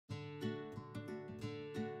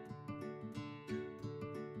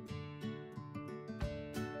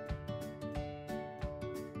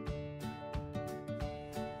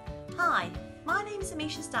Hi, my name is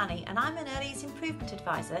Amisha Stanley and I'm an Early Years Improvement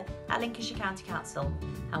Advisor at Lincolnshire County Council,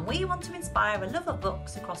 and we want to inspire a love of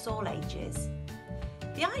books across all ages.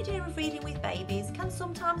 The idea of reading with babies can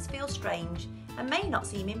sometimes feel strange and may not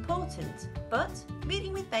seem important, but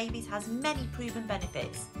reading with babies has many proven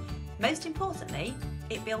benefits. Most importantly,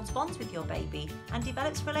 it builds bonds with your baby and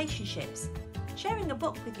develops relationships. Sharing a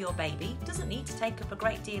book with your baby doesn't need to take up a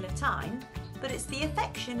great deal of time, but it's the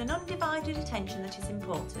affection and undivided attention that is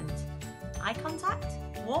important. Eye contact,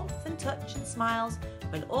 warmth and touch and smiles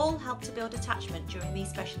will all help to build attachment during these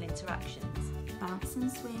special interactions. Bounce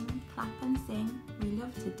and swing, clap and sing, we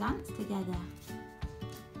love to dance together.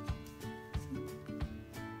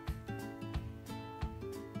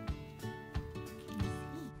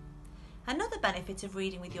 Another benefit of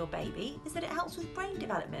reading with your baby is that it helps with brain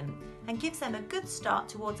development and gives them a good start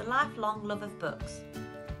towards a lifelong love of books.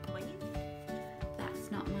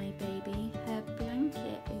 That's not my baby. Her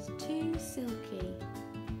blanket is too silky.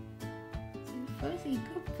 Too fuzzy.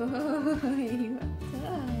 Good boy. Well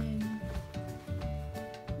done.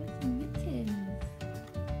 Where's the mittens?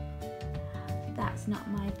 That's not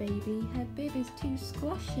my baby. Her bib is too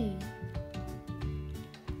squashy.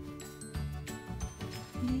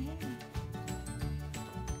 Yeah.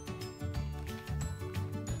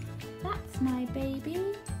 That's my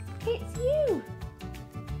baby. It's you.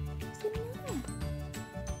 What's in there?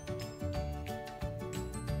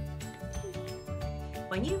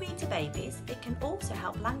 When you read to babies, it can also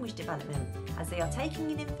help language development as they are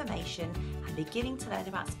taking in information and beginning to learn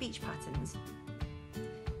about speech patterns.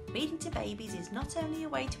 Reading to babies is not only a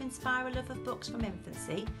way to inspire a love of books from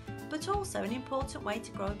infancy, but also an important way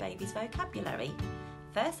to grow a baby's vocabulary.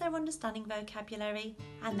 First their understanding vocabulary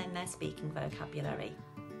and then their speaking vocabulary.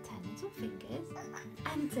 10 little fingers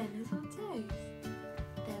and 10 little toes.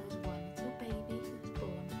 There was one little baby who was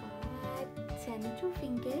born by 10 little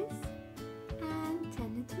fingers and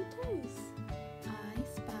 10 little toes. I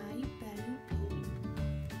spy Bo Peep.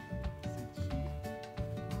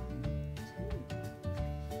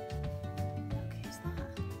 Look, who's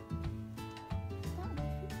that? Is that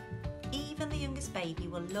Wolfie? Even the youngest baby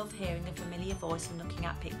will love hearing a familiar voice and looking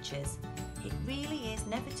at pictures. It really is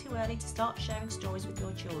never too early to start sharing stories with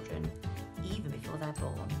your children, even before they're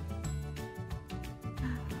born.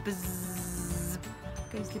 Bzzz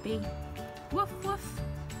goes the bee. Woof woof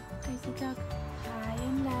goes the dog. High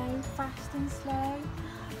and low, fast and slow.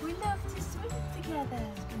 We love to swim together.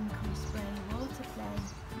 Sprinkle, spray, water play.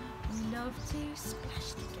 We love to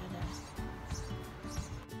splash together.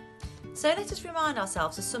 So let us remind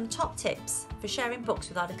ourselves of some top tips for sharing books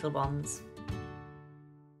with our little ones.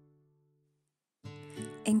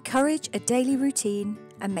 Encourage a daily routine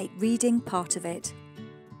and make reading part of it.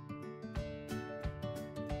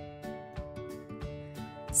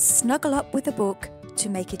 Snuggle up with a book to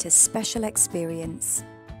make it a special experience.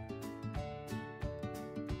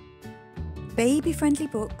 Baby-friendly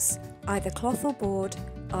books, either cloth or board,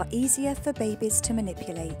 are easier for babies to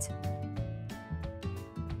manipulate.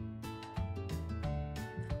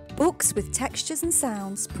 Books with textures and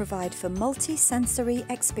sounds provide for multi-sensory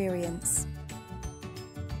experience.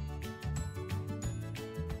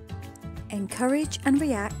 Encourage and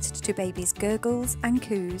react to babies' gurgles and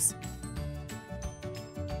coos.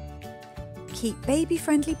 Keep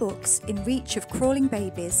baby-friendly books in reach of crawling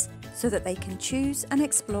babies so that they can choose and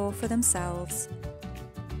explore for themselves.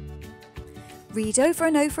 Read over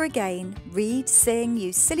and over again, read, sing,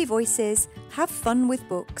 use silly voices, have fun with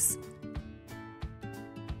books.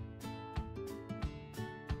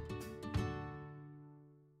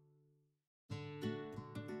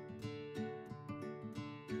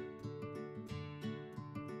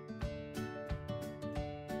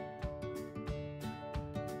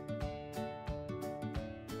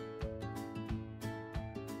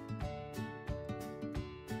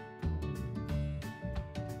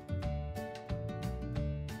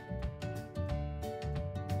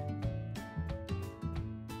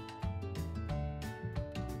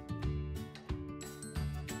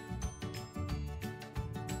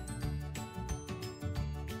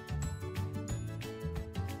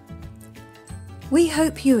 We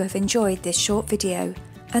hope you have enjoyed this short video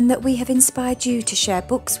and that we have inspired you to share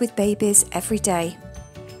books with babies every day.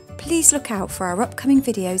 Please look out for our upcoming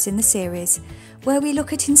videos in the series where we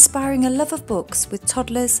look at inspiring a love of books with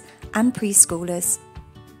toddlers and preschoolers.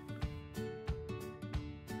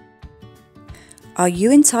 Are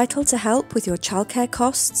you entitled to help with your childcare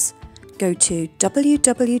costs? Go to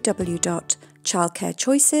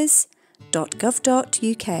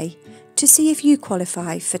www.childcarechoices.gov.uk to see if you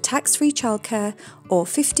qualify for tax-free childcare or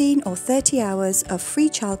 15 or 30 hours of free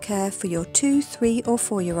childcare for your 2, 3 or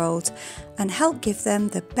 4-year-old and help give them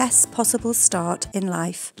the best possible start in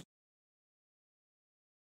life.